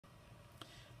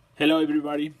Hello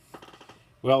everybody.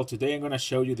 Well, today I'm going to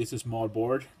show you this small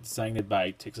board designed by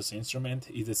Texas Instruments.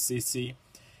 It's a CC3200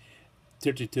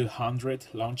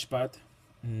 LauchPad.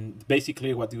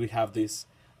 Basically what we have this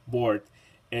board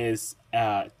is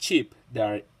a chip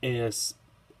that is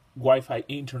Wi-Fi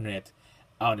internet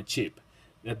on a chip.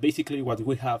 Basically what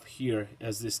we have here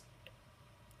is this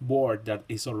board that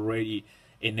is already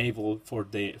enabled for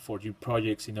your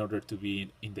projects in order to be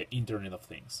in the Internet of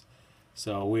Things.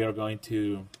 So we are going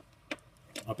to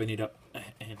open it up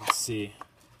and see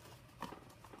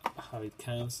how it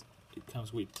comes. It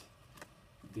comes with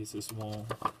this small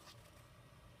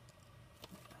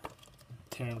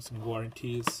terms and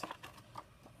warranties,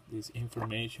 this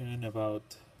information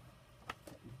about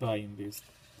buying this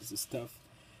stuff,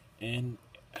 and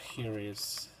here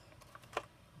is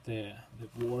the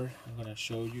board I'm gonna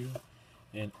show you.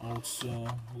 And also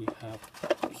we have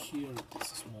here this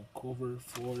small cover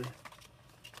for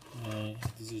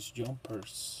this is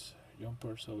jumpers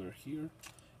over here,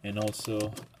 and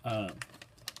also a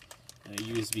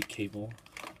USB cable.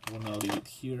 I'm gonna leave it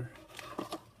here.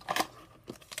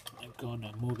 I'm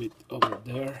gonna move it over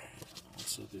there.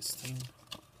 Also this thing.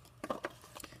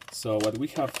 So what we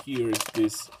have here is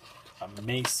this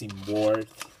amazing board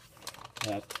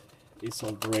that is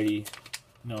already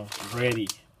ready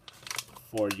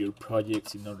for your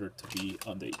projects in order to be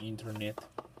on the internet.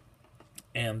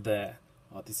 And oh,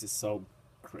 this is so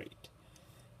great.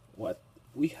 What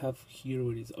we have here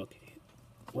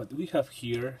What we have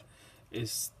here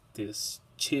is this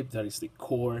chip that is the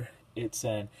core. It's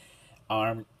an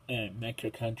ARM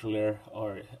microcontroller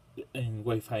or in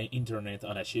Wi-Fi internet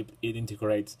on a chip. It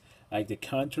integrates like the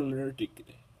controller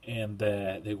and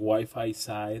the Wi-Fi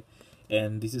side.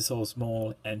 And this is a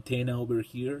small antenna over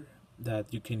here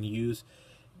that you can use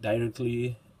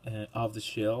directly off the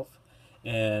shelf.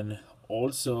 And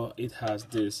also it has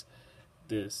this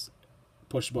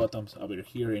push buttons over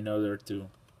here in order to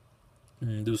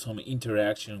do some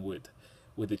interaction with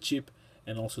the chip,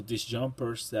 and also these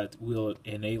jumpers that will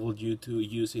enable you to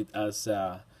use it as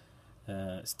a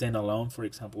standalone, for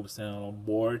example, standalone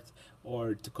board,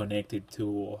 or to connect it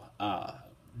to a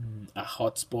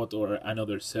hotspot or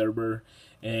another server.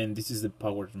 And this is the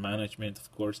power management, of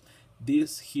course.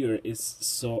 This here is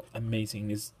so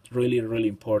amazing. It's really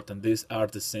important. These are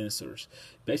the sensors.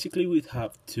 Basically we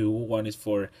have two. One is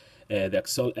for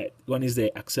one is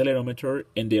the accelerometer,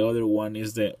 and the other one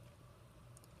is the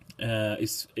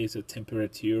is a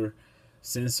temperature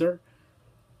sensor.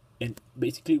 And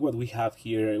basically what we have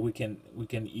here, we can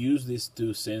use these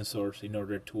two sensors in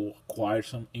order to acquire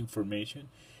some information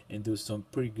and do some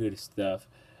pretty good stuff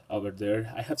over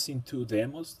there. I have seen two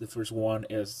demos. The first one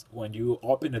is when you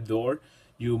open a door,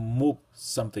 you move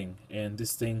something, and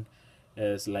this thing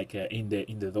is like in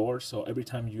the door. So every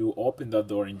time you open that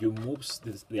door and you move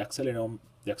the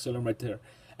accelerometer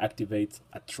activates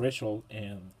a threshold,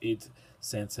 and it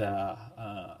sends a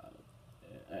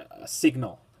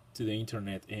signal to the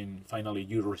internet, and finally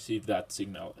you receive that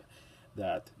signal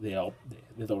that the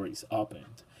door is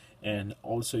opened. And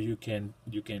also you can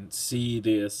see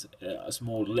this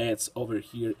small LEDs over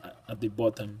here at the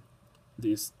bottom,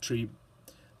 these three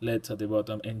LEDs at the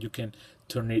bottom, and you can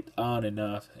turn it on and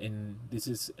off. And this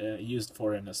is used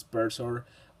for an espresso,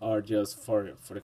 or just for